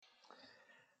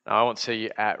Now, I want to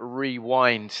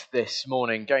rewind this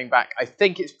morning, going back, I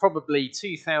think it's probably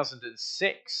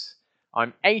 2006.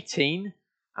 I'm 18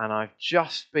 and I've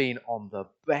just been on the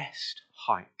best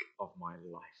hike of my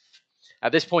life.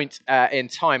 At this point in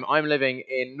time, I'm living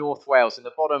in North Wales, in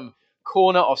the bottom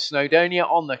corner of Snowdonia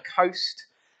on the coast.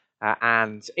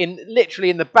 And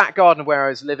literally in the back garden of where I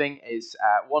was living is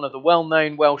one of the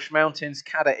well-known Welsh mountains,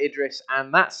 Cadair Idris.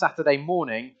 And that Saturday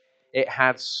morning, it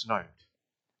had snowed.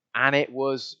 And it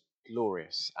was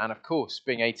glorious. And of course,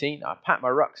 being 18, I packed my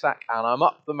rucksack and I'm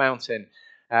up the mountain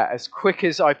as quick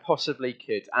as I possibly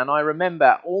could. And I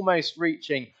remember almost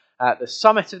reaching the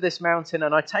summit of this mountain,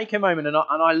 and I take a moment and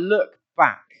I look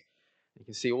back. You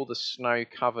can see all the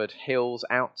snow-covered hills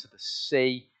out to the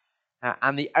sea.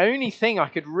 And the only thing I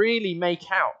could really make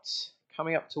out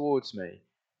coming up towards me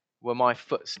were my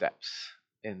footsteps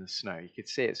in the snow. You could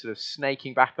see it sort of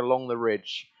snaking back along the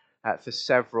ridge for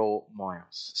several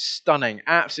miles. Stunning,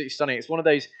 absolutely stunning. It's one of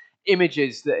those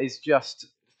images that is just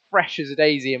fresh as a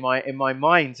daisy in my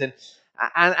mind. And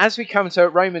as we come to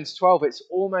Romans 12, it's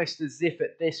almost as if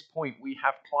at this point we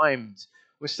have climbed.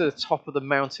 We're to the top of the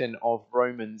mountain of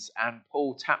Romans, and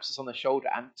Paul taps us on the shoulder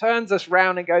and turns us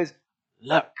round and goes,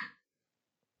 "Look,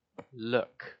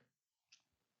 look.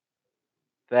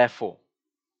 Therefore,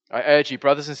 I urge you,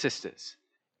 brothers and sisters,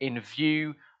 in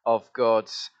view of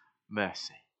God's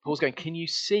mercy." Paul's going, can you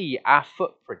see our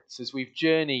footprints as we've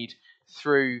journeyed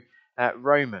through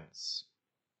Romans?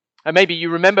 And maybe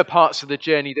you remember parts of the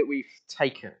journey that we've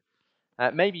taken.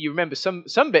 Maybe you remember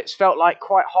some bits felt like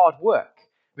quite hard work.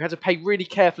 We had to pay really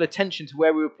careful attention to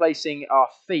where we were placing our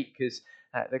feet because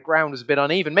the ground was a bit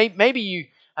uneven. Maybe you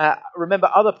remember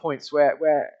other points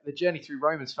where the journey through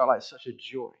Romans felt like such a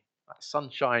joy, like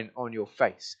sunshine on your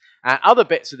face. And other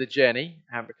bits of the journey,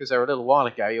 because they're a little while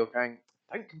ago, you're going,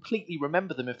 I don't completely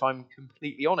remember them if I'm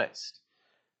completely honest.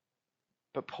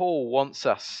 But Paul wants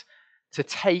us to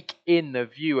take in the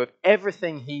view of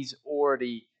everything he's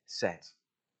already said.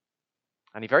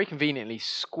 And he very conveniently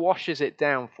squashes it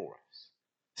down for us,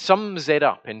 sums it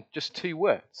up in just 2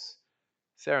 words.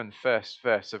 It's there in the first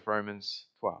verse of Romans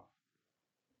 12.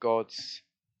 God's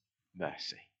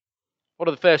mercy. What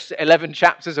are the first 11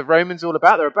 chapters of Romans all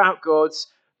about? They're about God's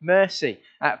mercy.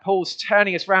 Paul's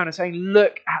turning us around and saying,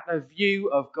 look at the view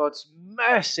of God's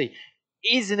mercy.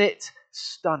 Isn't it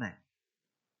stunning?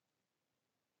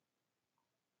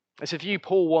 It's a view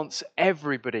Paul wants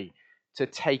everybody to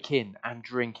take in and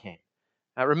drink in.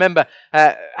 Remember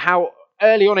how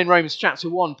early on in Romans chapter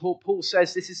 1, Paul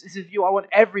says this is a view I want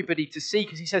everybody to see,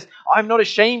 because he says, I'm not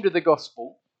ashamed of the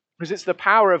gospel, because it's the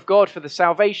power of God for the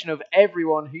salvation of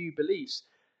everyone who believes.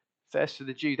 First for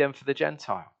the Jew, then for the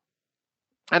Gentile.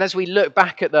 And as we look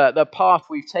back at the path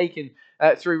we've taken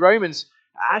through Romans,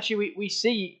 actually we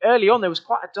see early on there was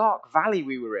quite a dark valley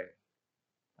we were in.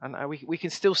 And we can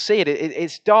still see it.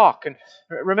 It's dark. And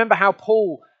remember how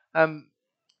Paul, in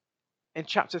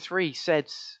chapter 3,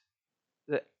 said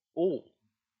that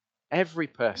every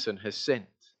person has sinned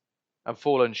and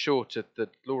fallen short of the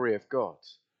glory of God.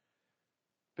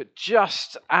 But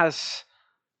just as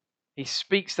he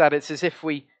speaks that, it's as if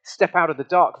we step out of the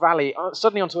dark valley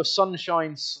suddenly onto a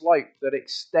sunshine slope that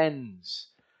extends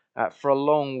for a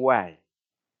long way.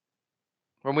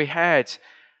 When we heard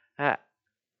that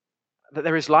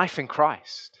there is life in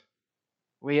Christ,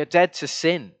 we are dead to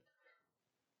sin,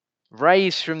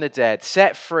 raised from the dead,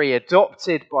 set free,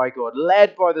 adopted by God,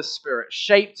 led by the Spirit,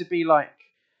 shaped to be like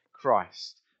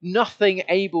Christ. Nothing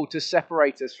able to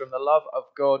separate us from the love of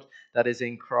God that is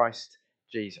in Christ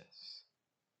Jesus.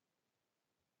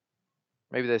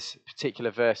 Maybe there's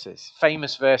particular verses,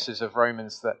 famous verses of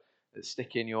Romans that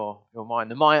stick in your mind.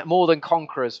 The more than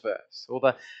conquerors verse,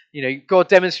 or God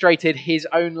demonstrated his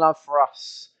own love for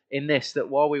us in this, that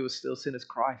while we were still sinners,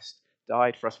 Christ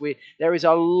died for us. There is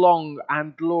a long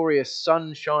and glorious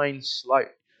sunshine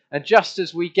slope. And just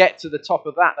as we get to the top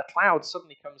of that, the cloud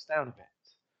suddenly comes down a bit.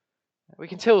 We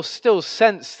can still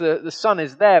sense the sun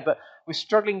is there, but we're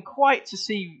struggling quite to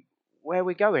see where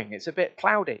we're going. It's a bit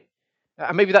cloudy.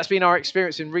 And maybe that's been our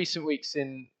experience in recent weeks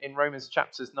in Romans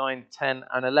chapters 9, 10,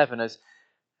 and 11 as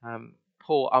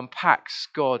Paul unpacks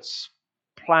God's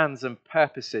plans and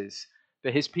purposes for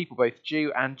his people, both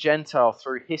Jew and Gentile,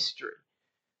 through history.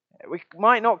 We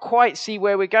might not quite see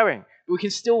where we're going, but we can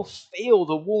still feel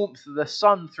the warmth of the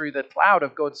sun through the cloud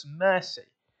of God's mercy,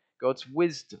 God's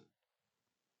wisdom.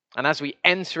 And as we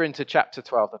enter into chapter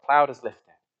 12, the cloud is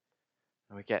lifted,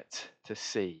 and we get to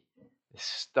see this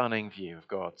stunning view of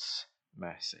God's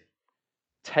mercy.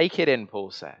 Take it in,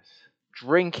 Paul says.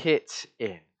 Drink it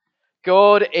in.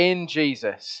 God in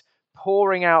Jesus,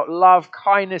 pouring out love,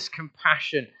 kindness,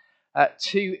 compassion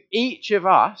to each of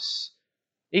us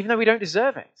even though we don't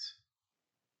deserve it,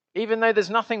 even though there's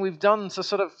nothing we've done to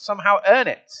sort of somehow earn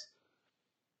it.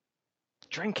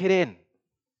 Drink it in.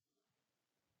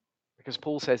 Because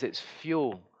Paul says it's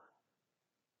fuel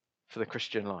for the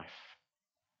Christian life.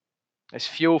 It's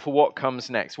fuel for what comes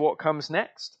next. What comes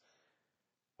next?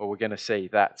 Well, we're going to see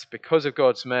that because of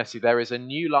God's mercy, there is a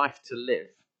new life to live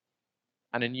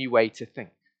and a new way to think.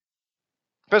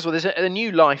 First of all, there's a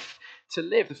new life to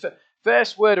live. The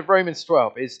first word of Romans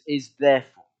 12 is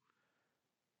therefore.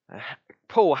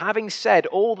 Paul, having said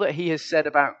all that he has said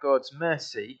about God's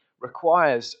mercy,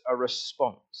 requires a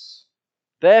response.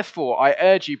 Therefore, I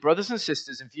urge you, brothers and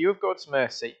sisters, in view of God's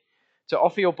mercy, to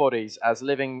offer your bodies as a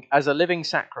living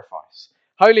sacrifice,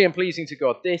 holy and pleasing to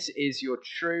God. This is your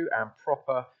true and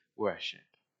proper worship.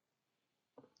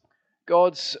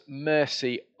 God's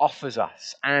mercy offers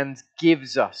us and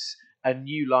gives us a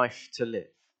new life to live,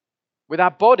 with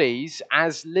our bodies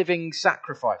as living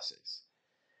sacrifices.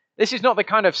 This is not the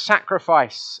kind of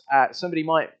sacrifice somebody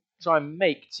might try and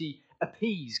make to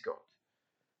appease God,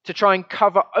 to try and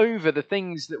cover over the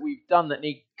things that we've done that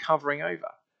need covering over,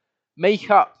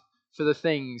 make up for the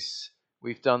things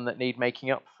we've done that need making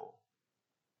up for.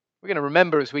 We're going to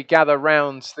remember as we gather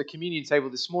round the communion table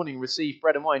this morning, receive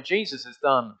bread and wine. Jesus has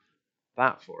done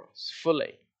that for us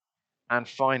fully and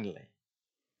finally.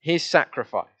 His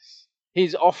sacrifice,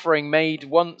 his offering made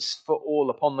once for all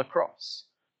upon the cross.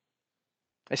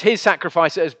 It's his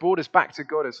sacrifice that has brought us back to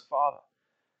God as Father,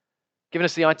 given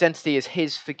us the identity as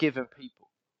his forgiven people.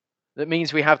 That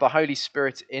means we have the Holy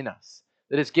Spirit in us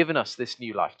that has given us this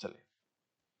new life to live.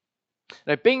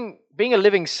 Now, being a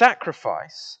living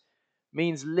sacrifice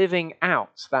means living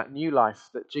out that new life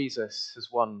that Jesus has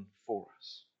won for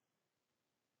us.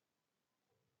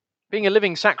 Being a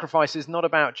living sacrifice is not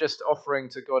about just offering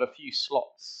to God a few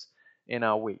slots in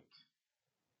our week,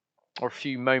 or a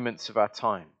few moments of our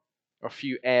time, or a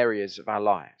few areas of our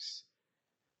lives.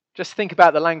 Just think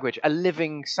about the language. A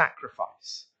living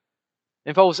sacrifice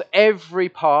involves every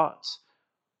part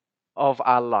of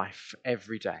our life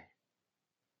every day.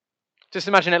 Just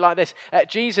imagine it like this.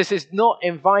 Jesus is not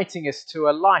inviting us to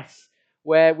a life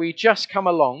where we just come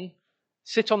along,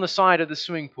 sit on the side of the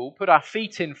swimming pool, put our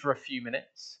feet in for a few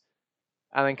minutes,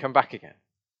 and then come back again,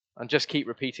 and just keep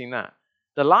repeating that.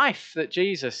 The life that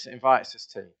Jesus invites us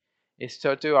to is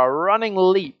to do a running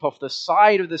leap off the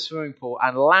side of the swimming pool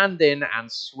and land in and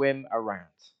swim around.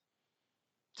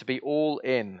 To be all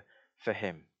in for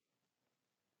him.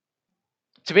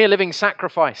 To be a living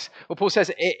sacrifice. Well, Paul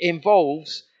says it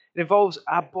involves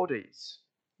our bodies.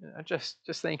 Just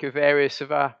think of areas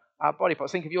of our body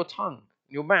parts. Think of your tongue,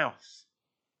 your mouth.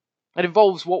 It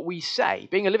involves what we say.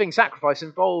 Being a living sacrifice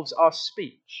involves our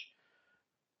speech.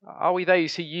 Are we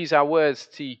those who use our words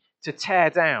to tear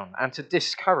down and to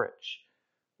discourage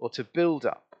or to build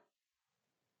up?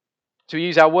 To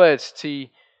use our words to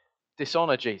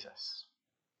dishonor Jesus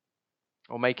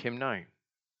or make him known?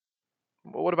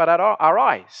 What about our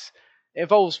eyes? It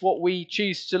involves what we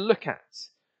choose to look at.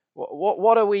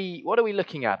 What are we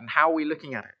looking at and how are we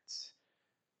looking at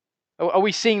it? Are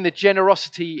we seeing the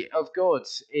generosity of God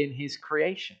in his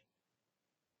creation?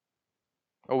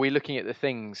 Or are we looking at the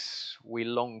things we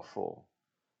long for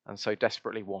and so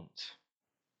desperately want?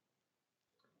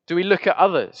 Do we look at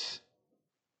others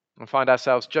and find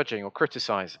ourselves judging or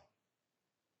criticizing?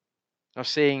 Or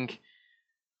seeing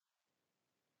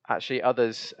actually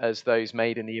others as those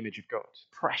made in the image of God,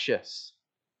 precious,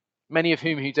 many of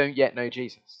who don't yet know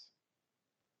Jesus?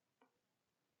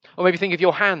 Or maybe think of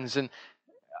your hands, and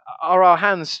are our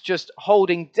hands just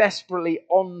holding desperately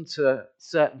on to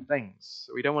certain things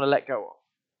that we don't want to let go of?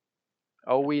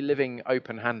 Are we living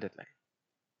open-handedly?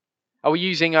 Are we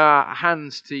using our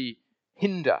hands to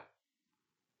hinder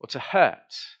or to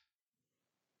hurt?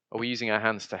 Are we using our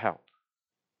hands to help,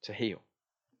 to heal?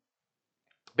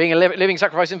 Being a living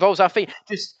sacrifice involves our feet.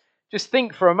 Just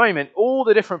think for a moment all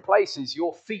the different places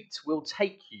your feet will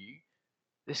take you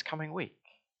this coming week.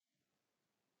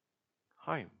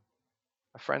 Home,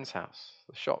 a friend's house,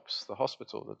 the shops, the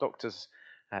hospital, the doctor's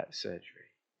surgery,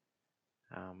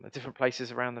 the different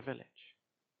places around the village.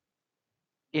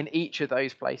 In each of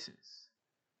those places,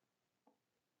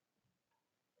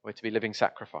 we're to be living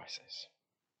sacrifices.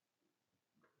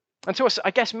 And to us,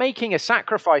 I guess making a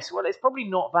sacrifice, well, it's probably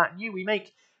not that new. We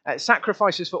make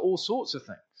sacrifices for all sorts of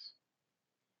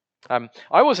things.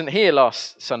 I wasn't here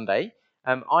last Sunday.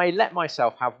 I let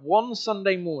myself have one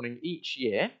Sunday morning each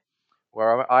year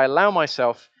where I allow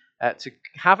myself to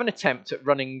have an attempt at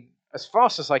running as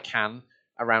fast as I can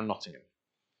around Nottingham.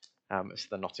 It's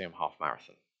the Nottingham Half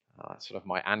Marathon. That's sort of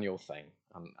my annual thing.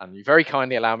 And you very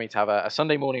kindly allow me to have a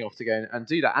Sunday morning off to go and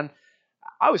do that. And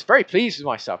I was very pleased with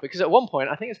myself because at one point,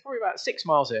 I think it's probably about 6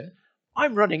 miles in,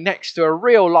 I'm running next to a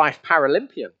real-life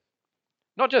Paralympian.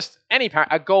 Not just any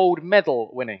a gold medal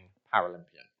winning Paralympian.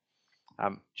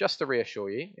 Just to reassure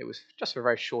you, it was just for a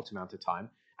very short amount of time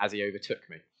as he overtook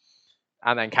me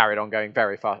and then carried on going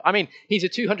very fast. I mean, he's a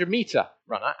 200-meter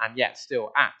runner and yet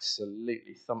still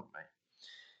absolutely thumped me.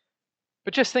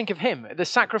 But just think of him, the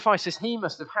sacrifices he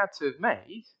must have had to have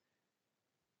made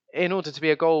in order to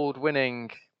be a gold-winning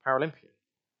Paralympian.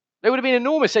 They would have been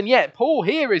enormous, and yet Paul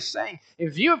here is saying, in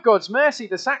view of God's mercy,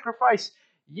 the sacrifice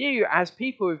you as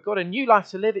people who've got a new life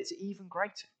to live, it's even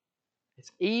greater.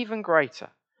 It's even greater.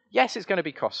 Yes, it's going to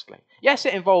be costly. Yes,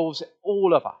 it involves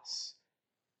all of us.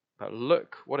 But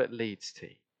look what it leads to.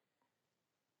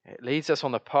 It leads us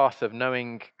on the path of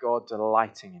knowing God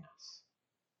delighting in us.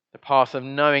 The path of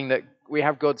knowing that we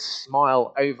have God's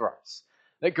smile over us.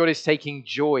 That God is taking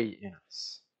joy in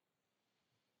us.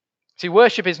 See,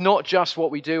 worship is not just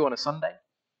what we do on a Sunday.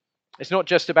 It's not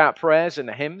just about prayers and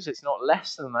hymns. It's not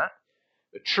less than that.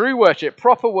 But true worship,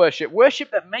 proper worship,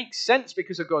 worship that makes sense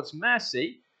because of God's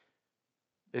mercy,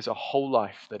 is a whole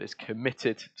life that is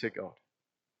committed to God,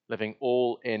 living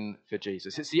all in for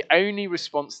Jesus. It's the only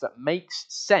response that makes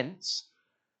sense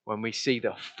when we see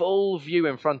the full view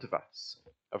in front of us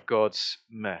of God's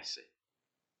mercy.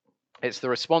 It's the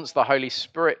response the Holy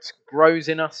Spirit grows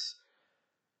in us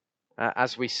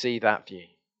as we see that view.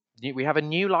 We have a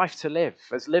new life to live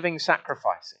as living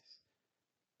sacrifices.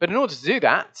 But in order to do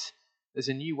that, there's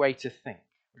a new way to think.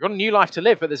 We've got a new life to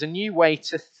live, but there's a new way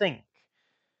to think.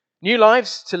 New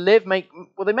lives to live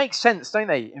they make sense, don't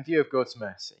they, in view of God's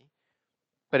mercy?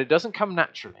 But it doesn't come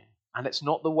naturally, and it's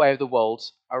not the way of the world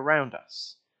around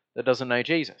us that doesn't know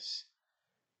Jesus.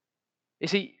 You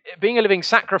see, being a living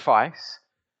sacrifice,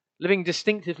 living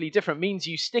distinctively different, means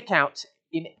you stick out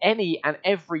in any and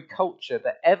every culture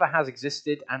that ever has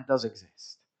existed and does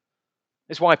exist.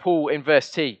 It's why Paul in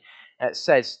verse 2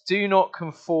 says, do not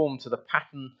conform to the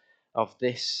pattern of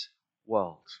this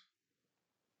world.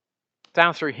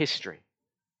 Down through history,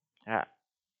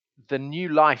 the new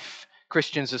life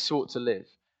Christians have sought to live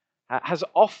has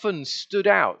often stood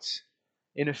out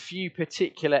in a few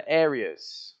particular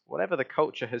areas, whatever the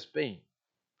culture has been.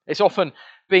 It's often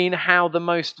been how the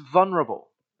most vulnerable,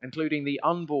 including the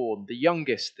unborn, the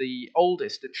youngest, the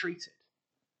oldest, are treated.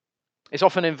 It's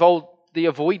often involved the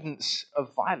avoidance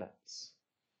of violence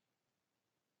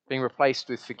being replaced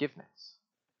with forgiveness.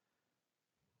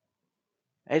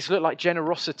 It's looked like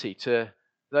generosity to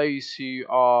those who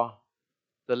are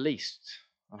the least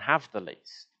and have the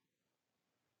least.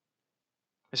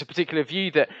 There's a particular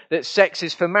view that sex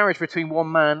is for marriage between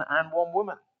one man and one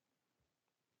woman.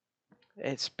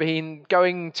 It's been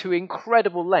going to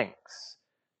incredible lengths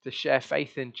to share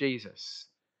faith in Jesus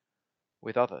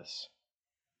with others.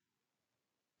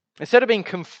 Instead of being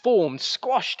conformed,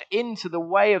 squashed into the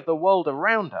way of the world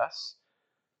around us,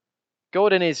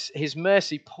 God in His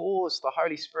mercy pours the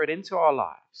Holy Spirit into our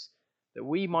lives that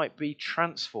we might be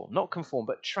transformed, not conformed,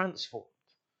 but transformed.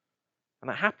 And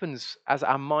that happens as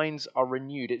our minds are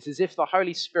renewed. It's as if the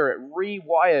Holy Spirit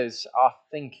rewires our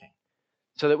thinking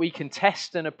so that we can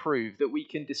test and approve, that we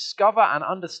can discover and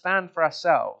understand for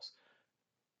ourselves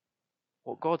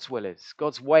what God's will is,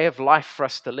 God's way of life for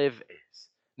us to live is.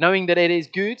 Knowing that it is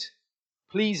good,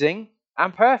 pleasing,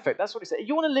 and perfect. That's what He said.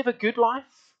 You want to live a good life?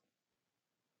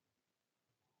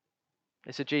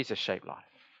 It's a Jesus-shaped life.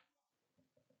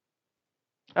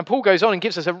 And Paul goes on and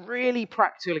gives us a really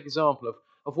practical example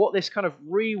of what this kind of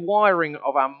rewiring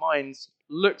of our minds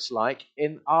looks like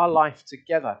in our life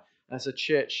together as a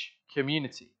church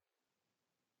community.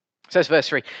 It says verse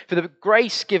 3, for the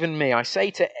grace given me, I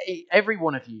say to every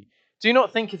one of you, do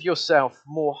not think of yourself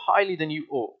more highly than you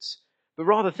ought, but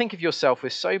rather think of yourself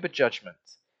with sober judgment,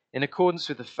 in accordance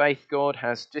with the faith God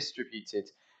has distributed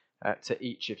to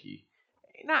each of you.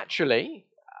 Naturally,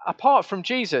 apart from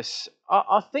Jesus,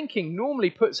 our thinking normally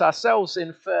puts ourselves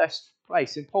in first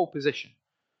place, in pole position.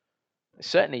 It's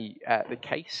certainly the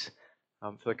case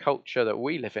for the culture that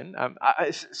we live in.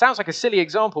 It sounds like a silly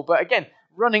example, but again,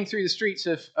 running through the streets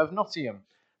of Nottingham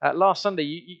last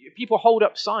Sunday, people hold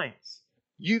up signs.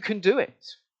 You can do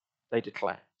it, they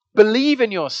declare. Believe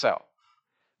in yourself.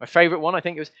 My favourite one, I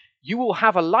think, was, you will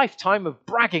have a lifetime of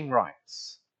bragging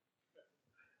rights.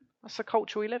 That's the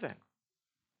culture we live in.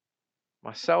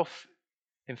 Myself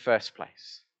in first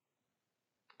place.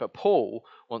 But Paul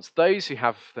wants those who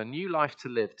have the new life to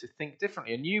live to think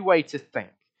differently, a new way to think,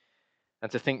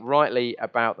 and to think rightly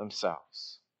about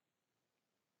themselves.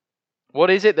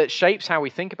 What is it that shapes how we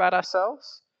think about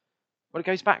ourselves? Well, it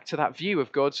goes back to that view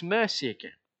of God's mercy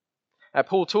again.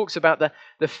 Paul talks about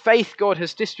the faith God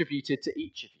has distributed to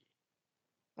each of you.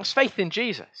 It's faith in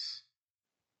Jesus.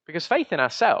 Because faith in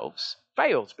ourselves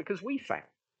fails because we fail.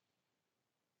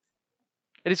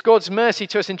 It is God's mercy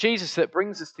to us in Jesus that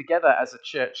brings us together as a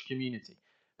church community,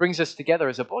 brings us together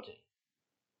as a body.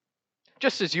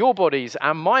 Just as your bodies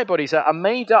and my bodies are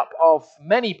made up of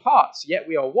many parts, yet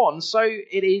we are one, so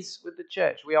it is with the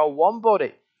church. We are one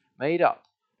body made up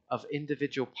of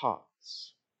individual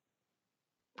parts.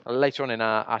 Later on in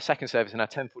our second service, in our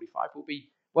 10:45, we'll be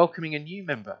welcoming a new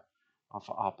member of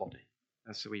our body.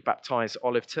 And so we baptize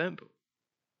Olive Turnbull.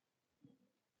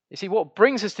 You see, what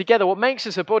brings us together, what makes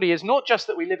us a body, is not just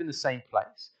that we live in the same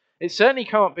place. It certainly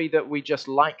can't be that we just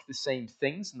like the same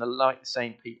things and like the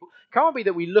same people. It can't be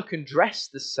that we look and dress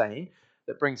the same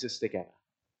that brings us together.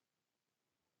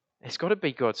 It's got to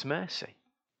be God's mercy.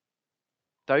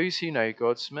 Those who know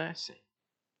God's mercy.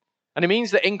 And it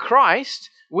means that in Christ,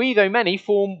 we, though many,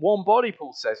 form one body,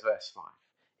 Paul says, verse 5.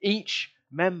 Each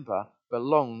member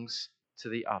belongs to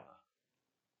the other.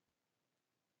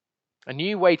 A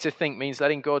new way to think means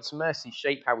letting God's mercy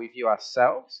shape how we view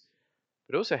ourselves,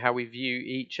 but also how we view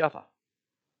each other.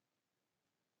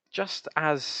 Just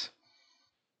as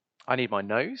I need my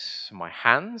nose, and my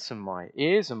hands, and my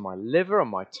ears, and my liver, and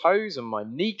my toes, and my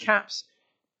kneecaps,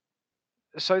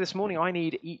 so this morning I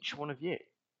need each one of you.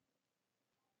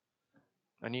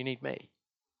 And you need me.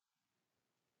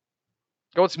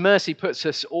 God's mercy puts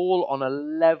us all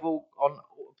on level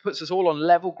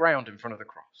ground in front of the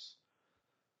cross.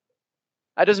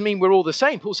 That doesn't mean we're all the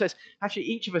same. Paul says, actually,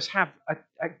 each of us have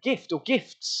a gift or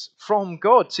gifts from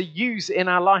God to use in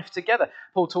our life together.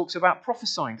 Paul talks about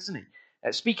prophesying, doesn't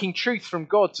he? Speaking truth from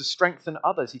God to strengthen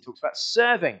others. He talks about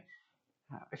serving,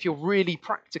 if you're really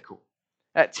practical.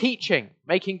 Teaching,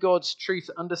 making God's truth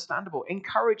understandable.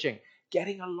 Encouraging,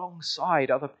 getting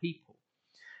alongside other people.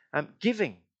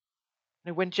 Giving,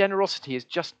 when generosity is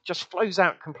just flows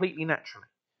out completely naturally.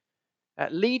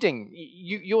 Leading,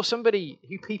 you're somebody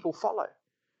who people follow.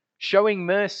 Showing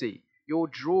mercy, you're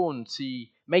drawn to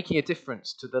making a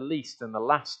difference to the least and the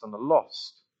last and the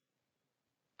lost.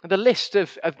 And the list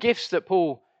of gifts that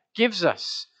Paul gives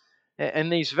us in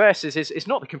these verses is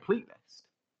not the complete list.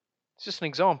 It's just an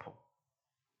example.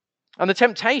 And the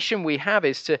temptation we have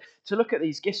is to look at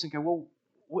these gifts and go,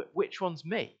 well, which one's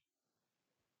me?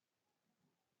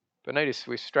 But notice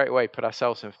we straight away put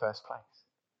ourselves in first place.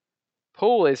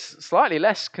 Paul is slightly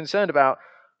less concerned about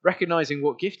recognizing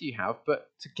what gift you have, but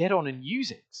to get on and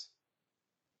use it.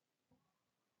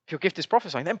 If your gift is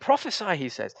prophesying, then prophesy, he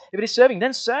says. If it is serving,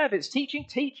 then serve. It's teaching,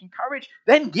 teach, encourage,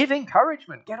 then give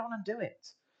encouragement. Get on and do it.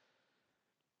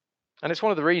 And it's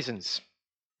one of the reasons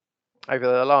over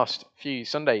the last few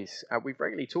Sundays we've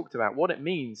regularly talked about what it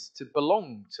means to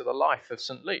belong to the life of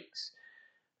St. Luke's.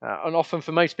 And often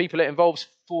for most people it involves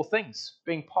four things.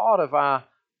 Being part of our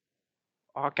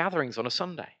gatherings on a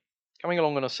Sunday, coming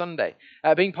along on a Sunday,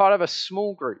 being part of a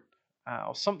small group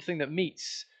or something that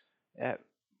meets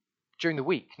during the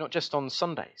week, not just on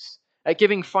Sundays,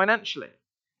 giving financially,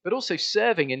 but also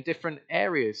serving in different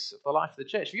areas of the life of the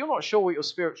church. If you're not sure what your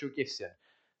spiritual gifts are,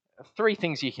 three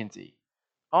things you can do.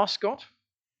 Ask God,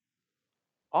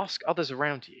 ask others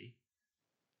around you,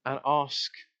 and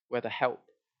ask where the help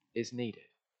is needed.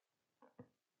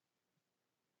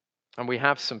 And we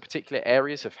have some particular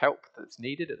areas of help that's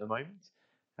needed at the moment.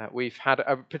 We've had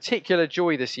a particular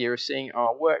joy this year of seeing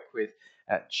our work with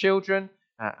children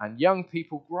and young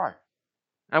people grow.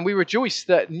 And we rejoice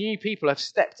that new people have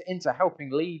stepped into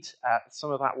helping lead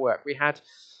some of that work. We had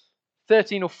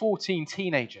 13 or 14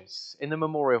 teenagers in the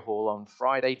Memorial Hall on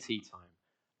Friday tea time,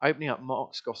 opening up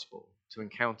Mark's Gospel to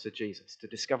encounter Jesus, to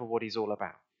discover what he's all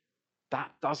about.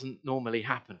 That doesn't normally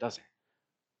happen, does it?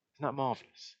 Isn't that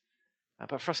marvelous?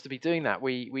 But for us to be doing that,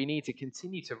 we need to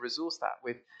continue to resource that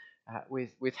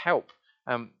with help.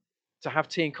 To have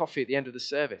tea and coffee at the end of the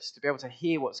service, to be able to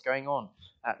hear what's going on,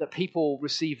 that people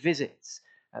receive visits.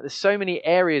 There's so many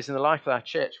areas in the life of our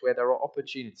church where there are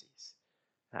opportunities.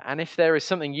 And if there is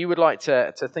something you would like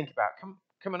to think about,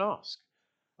 come and ask.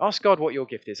 Ask God what your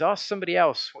gift is. Ask somebody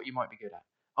else what you might be good at.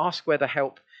 Ask where the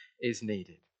help is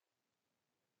needed.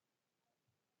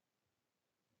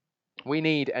 We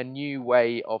need a new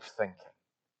way of thinking.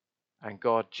 And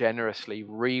God generously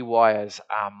rewires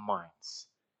our minds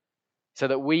so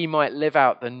that we might live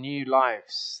out the new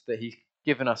lives that He's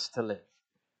given us to live.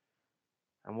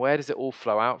 And where does it all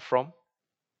flow out from?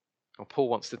 Well, Paul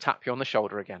wants to tap you on the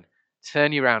shoulder again,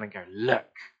 turn you around and go,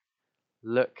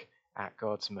 look at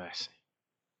God's mercy.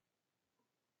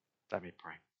 Let me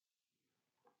pray.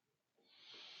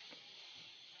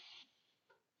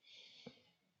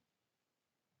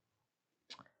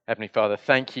 Heavenly Father,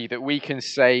 thank you that we can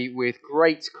say with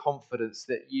great confidence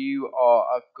that you are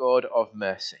a God of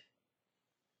mercy.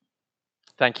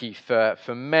 Thank you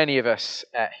for many of us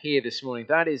here this morning.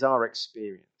 That is our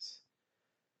experience.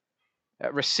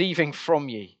 Receiving from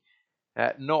you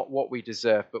not what we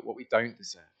deserve, but what we don't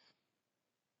deserve.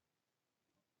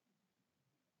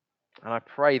 And I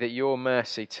pray that your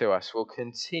mercy to us will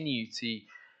continue to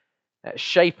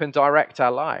shape and direct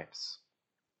our lives.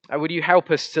 Would you help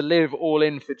us to live all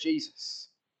in for Jesus?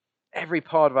 Every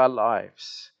part of our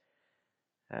lives,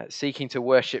 seeking to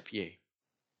worship you.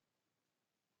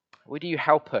 Would you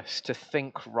help us to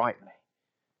think rightly?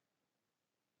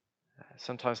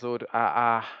 Sometimes, Lord,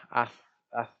 our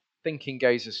thinking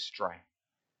goes astray.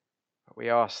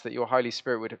 We ask that your Holy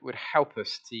Spirit would help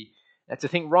us to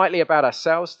think rightly about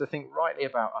ourselves, to think rightly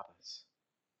about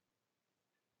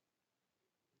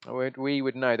others. We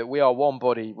would know that we are one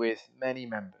body with many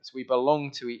members. We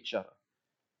belong to each other.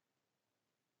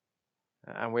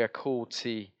 And we are called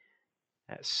to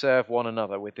serve one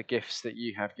another with the gifts that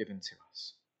you have given to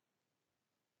us.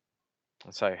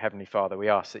 And so, Heavenly Father, we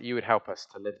ask that you would help us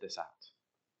to live this out.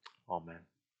 Amen.